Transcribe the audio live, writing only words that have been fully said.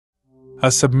A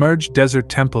submerged desert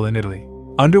temple in Italy.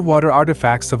 Underwater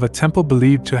artifacts of a temple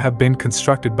believed to have been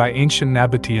constructed by ancient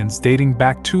Nabateans dating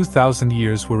back 2,000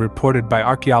 years were reported by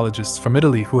archaeologists from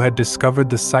Italy who had discovered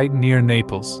the site near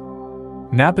Naples.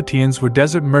 Nabateans were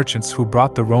desert merchants who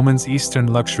brought the Romans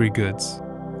Eastern luxury goods.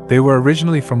 They were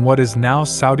originally from what is now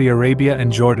Saudi Arabia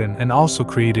and Jordan and also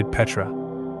created Petra.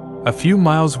 A few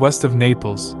miles west of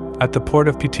Naples, at the port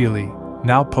of Puteoli,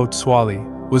 now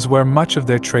Pozzuoli, was where much of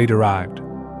their trade arrived.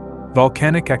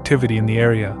 Volcanic activity in the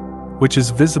area, which is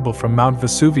visible from Mount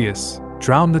Vesuvius,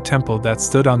 drowned the temple that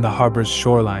stood on the harbor's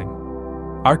shoreline.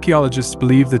 Archaeologists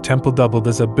believe the temple doubled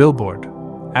as a billboard,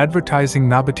 advertising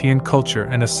Nabatean culture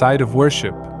and a site of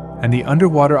worship, and the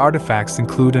underwater artifacts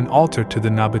include an altar to the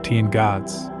Nabatean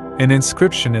gods. An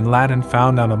inscription in Latin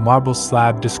found on a marble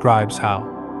slab describes how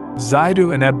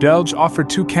Zaidu and Abdelj offered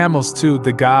 2 camels to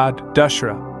the god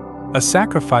Dushra, a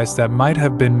sacrifice that might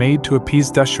have been made to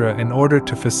appease Dushra in order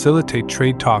to facilitate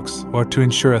trade talks or to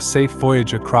ensure a safe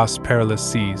voyage across perilous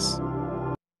seas.